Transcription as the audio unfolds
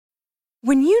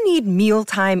When you need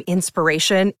mealtime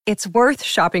inspiration, it's worth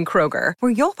shopping Kroger,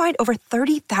 where you'll find over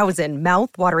 30,000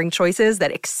 mouth-watering choices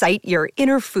that excite your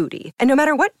inner foodie. And no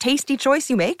matter what tasty choice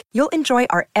you make, you'll enjoy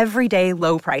our everyday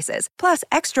low prices, plus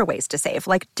extra ways to save,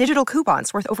 like digital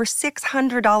coupons worth over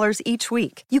 $600 each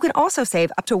week. You can also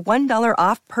save up to $1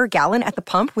 off per gallon at the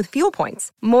pump with fuel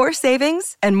points. More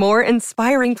savings and more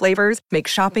inspiring flavors make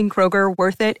shopping Kroger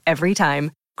worth it every time.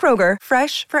 Kroger,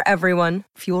 fresh for everyone.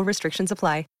 Fuel restrictions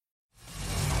apply.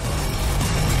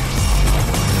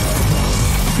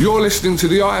 You're listening to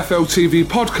the IFL TV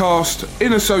podcast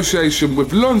in association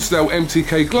with Lonsdale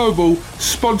MTK Global,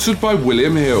 sponsored by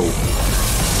William Hill.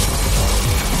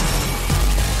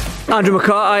 Andrew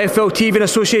McCart, IFL TV in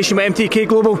association with MTK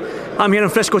Global. I'm here in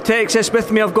Frisco, Texas.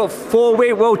 With me I've got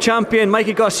 4-weight world champion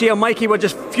Mikey Garcia. Mikey, we're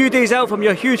just a few days out from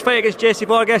your huge fight against Jesse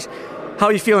Vargas. How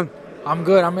are you feeling? I'm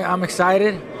good. I'm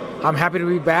excited. I'm happy to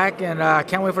be back, and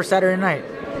can't wait for Saturday night.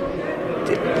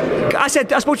 I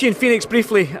spoke to you in Phoenix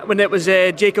briefly when it was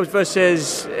Jacobs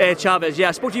versus Chavez. Yeah,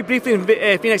 I spoke to you briefly in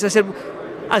Phoenix. I said,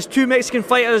 as two Mexican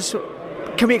fighters,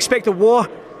 can we expect a war?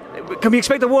 Can we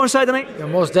expect a war on Saturday night? Yeah,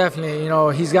 most definitely. You know,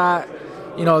 he's got,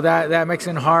 you know, that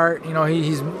Mexican heart. You know,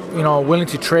 he's, you know, willing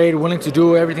to trade, willing to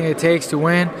do everything it takes to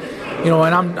win. You know,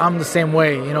 and I'm the same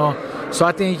way. You know, so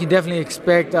I think you can definitely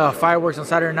expect fireworks on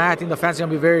Saturday night. I think the fans are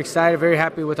gonna be very excited, very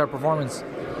happy with our performance.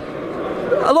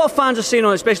 A lot of fans are saying,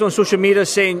 especially on social media,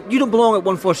 saying you don't belong at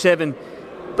 147.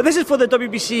 But this is for the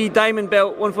WBC Diamond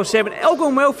Belt 147. All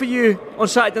going well for you on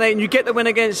Saturday night, and you get the win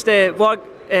against Vargas.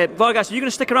 Are you going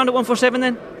to stick around at 147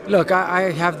 then? Look,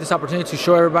 I have this opportunity to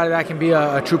show everybody that I can be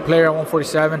a true player at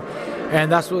 147,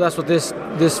 and that's what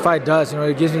this fight does. You know,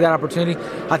 it gives me that opportunity.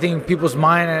 I think people's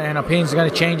mind and opinions are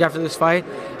going to change after this fight.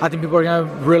 I think people are going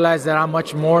to realize that I'm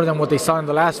much more than what they saw in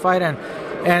the last fight, and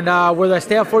whether I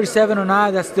stay at 47 or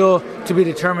not, that's still to be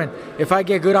determined. If I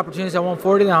get good opportunities at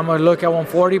 140, then I'm going to look at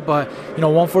 140. But, you know,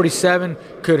 147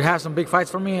 could have some big fights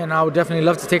for me, and I would definitely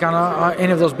love to take on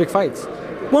any of those big fights.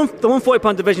 The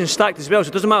 140-pound division is stacked as well, so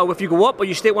it doesn't matter if you go up or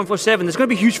you stay at 147. There's going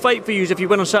to be a huge fight for you if you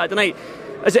win on Saturday night.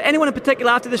 Is there anyone in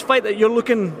particular after this fight that you're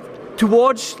looking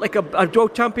towards, like a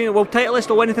world champion, a world titleist,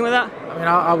 or anything like that? I mean,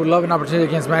 I would love an opportunity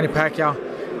against Manny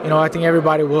Pacquiao. You know, I think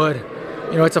everybody would.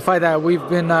 You know, it's a fight that we've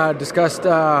been discussed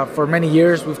for many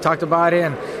years. We've talked about it,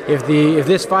 and if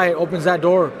this fight opens that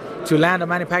door to land a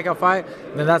Manny Pacquiao fight,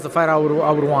 then that's the fight I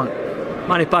would want.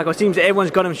 Manny Pacquiao, seems that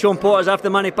everyone's got him. Sean Porter's after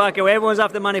Manny Pacquiao. Everyone's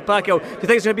after Manny Pacquiao. Do you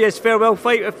think it's going to be his farewell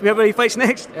fight if ever he fights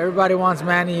next? Everybody wants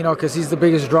Manny, you know, because he's the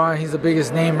biggest draw and he's the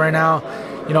biggest name right now.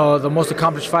 You know, the most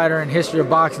accomplished fighter in history of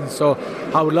boxing. So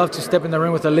I would love to step in the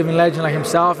ring with a living legend like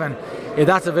himself, and if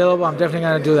that's available, I'm definitely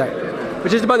going to do that. But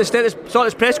just about to start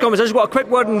this press conference, I just got a quick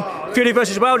word on Fury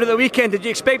versus Wilder at the weekend. Did you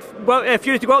expect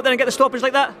Fury to go out there and get the stoppage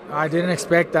like that? I didn't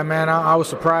expect that, man. I was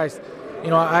surprised. You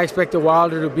know, I expected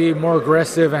Wilder to be more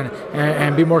aggressive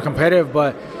and be more competitive,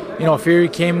 but, you know, Fury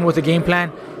came with a game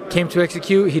plan, came to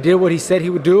execute. He did what he said he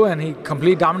would do, and he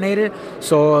completely dominated.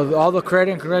 So all the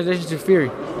credit and congratulations to Fury.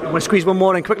 I'm going to squeeze one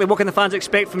more in quickly. What can the fans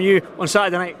expect from you on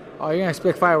Saturday night? Oh, you're going to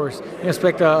expect fireworks. You're going to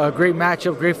expect a great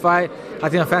matchup, great fight. I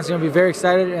think the fans are going to be very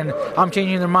excited, and I'm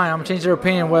changing their mind. I'm changing their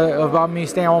opinion about me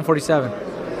staying at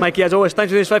 147. Mikey, as always,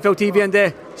 thanks for this IFL TV, and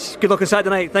good luck on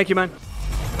Saturday night. Thank you, man.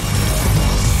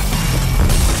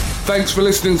 Thanks for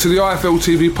listening to the IFL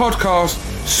TV podcast,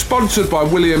 sponsored by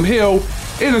William Hill,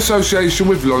 in association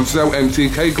with Lonsdale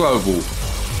MTK Global.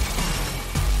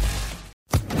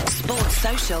 Sports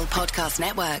Social Podcast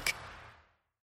Network.